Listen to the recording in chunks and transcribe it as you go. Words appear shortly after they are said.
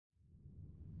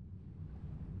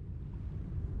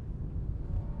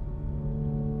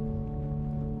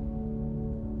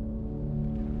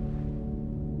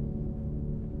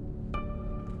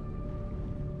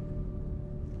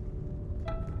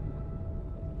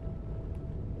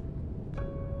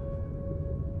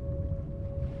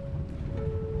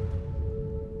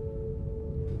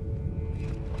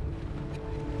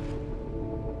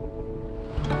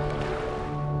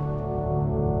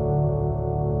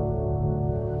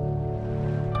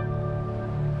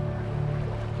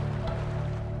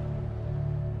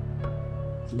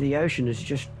The ocean is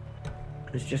just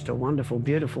a wonderful,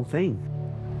 beautiful thing.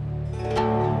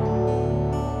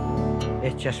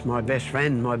 It's just my best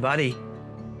friend, my buddy.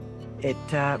 It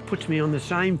puts me on the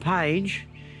same page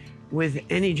with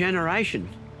any generation.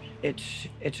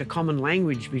 It's a common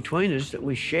language between us that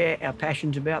we share our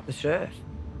passions about the surf.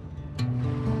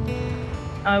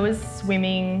 I was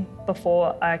swimming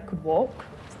before I could walk.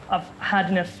 I've had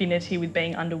an affinity with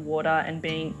being underwater and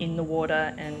being in the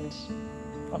water and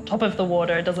on top of the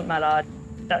water, it doesn't matter.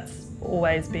 That's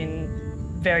always been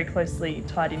very closely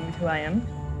tied in with who I am.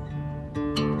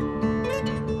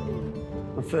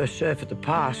 My first surf at the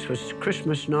pass was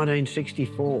Christmas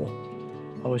 1964.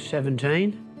 I was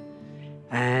 17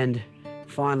 and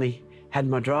finally had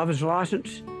my driver's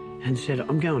licence and said,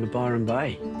 I'm going to Byron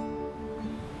Bay.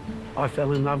 I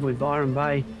fell in love with Byron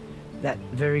Bay that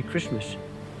very Christmas,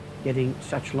 getting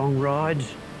such long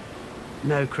rides,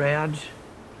 no crowds.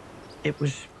 It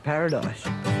was paradise.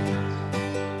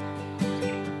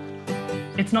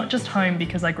 It's not just home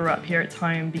because I grew up here, it's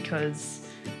home because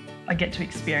I get to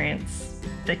experience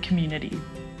the community.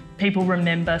 People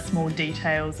remember small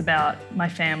details about my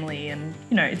family and,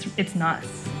 you know, it's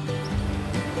nice.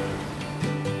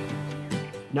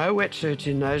 No wetsuits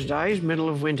in those days, middle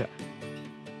of winter.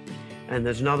 And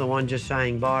there's another one just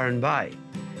saying Byron Bay.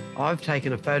 I've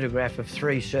taken a photograph of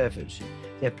 3 surfers.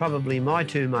 They're probably my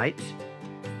 2 mates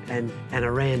and a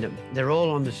random. They're all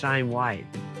on the same wave.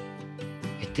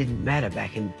 It didn't matter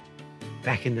back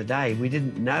in the day. We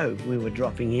didn't know we were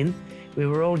dropping in. We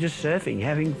were all just surfing,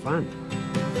 having fun.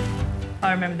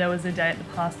 I remember there was a day at the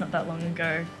pass not that long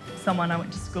ago, someone I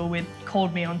went to school with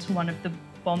called me onto one of the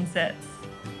bomb sets.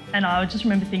 And I just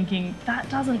remember thinking, that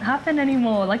doesn't happen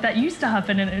anymore. Like, that used to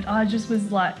happen. And I just was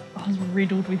like, I was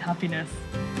riddled with happiness.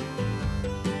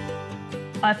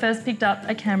 I first picked up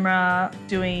a camera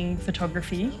doing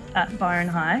photography at Byron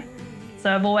High.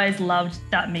 So I've always loved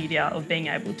that media of being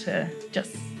able to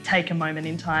just take a moment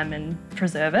in time and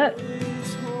preserve it.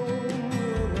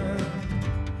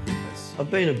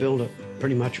 I've been a builder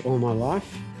pretty much all my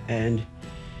life, and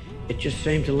it just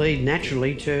seemed to lead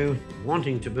naturally to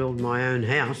wanting to build my own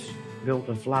house, built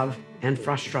of love and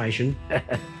frustration.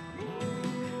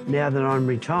 Now that I'm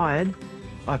retired,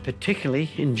 I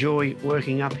particularly enjoy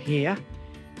working up here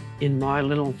in my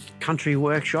little country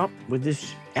workshop with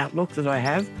this outlook that I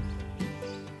have.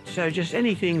 So just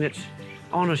anything that's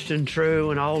honest and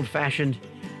true and old-fashioned,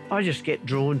 I just get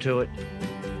drawn to it.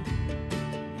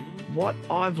 What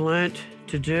I've learnt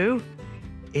to do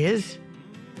is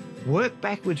work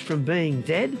backwards from being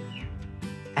dead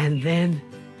and then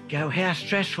go, how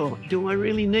stressful do I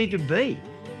really need to be?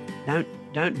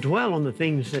 Don't dwell on the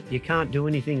things that you can't do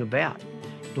anything about.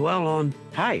 Dwell on,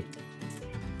 hey,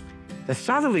 the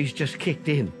southerlies just kicked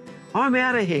in. I'm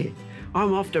out of here.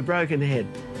 I'm off to Broken Head.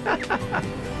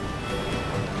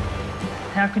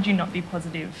 How could you not be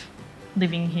positive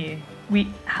living here? We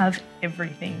have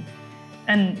everything.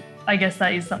 And I guess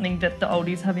that is something that the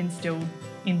oldies have instilled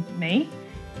in me.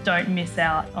 Don't miss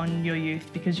out on your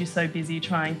youth because you're so busy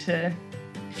trying to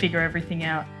figure everything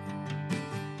out.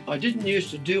 I didn't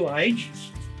used to do age,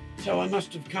 so I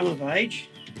must have come of age.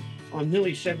 I'm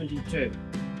nearly 72.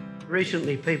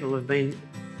 Recently, people have been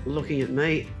looking at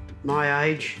me, my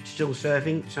age, still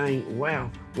surfing, saying, wow,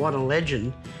 what a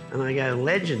legend. And I go,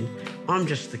 legend? I'm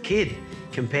just the kid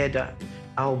compared to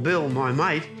old Bill, my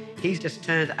mate. He's just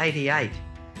turned 88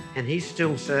 and he's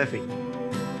still surfing.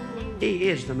 He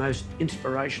is the most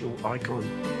inspirational icon.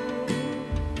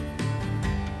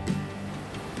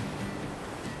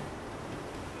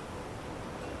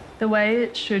 The way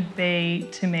it should be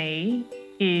to me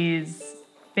is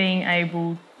being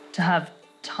able to have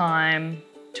time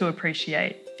to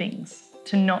appreciate things,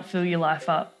 to not fill your life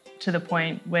up to the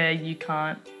point where you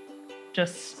can't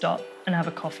just stop and have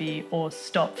a coffee or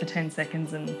stop for 10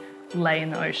 seconds and lay in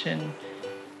the ocean,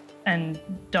 and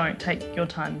don't take your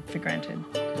time for granted.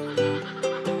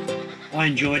 I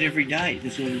enjoy it every day.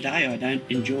 There's not a day I don't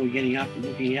enjoy getting up and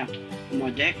looking out on my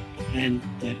deck and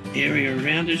the area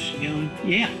around us going,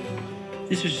 yeah,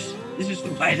 this is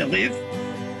the way to live.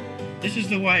 This is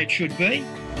the way it should be.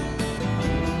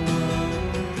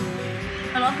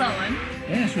 I love that one.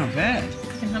 Yeah, it's not bad.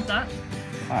 You can have that.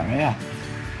 Oh, yeah.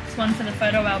 It's one for the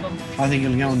photo album. I think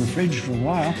it'll go in the fridge for a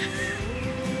while.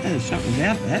 There's something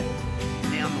about that.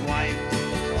 Down the wave.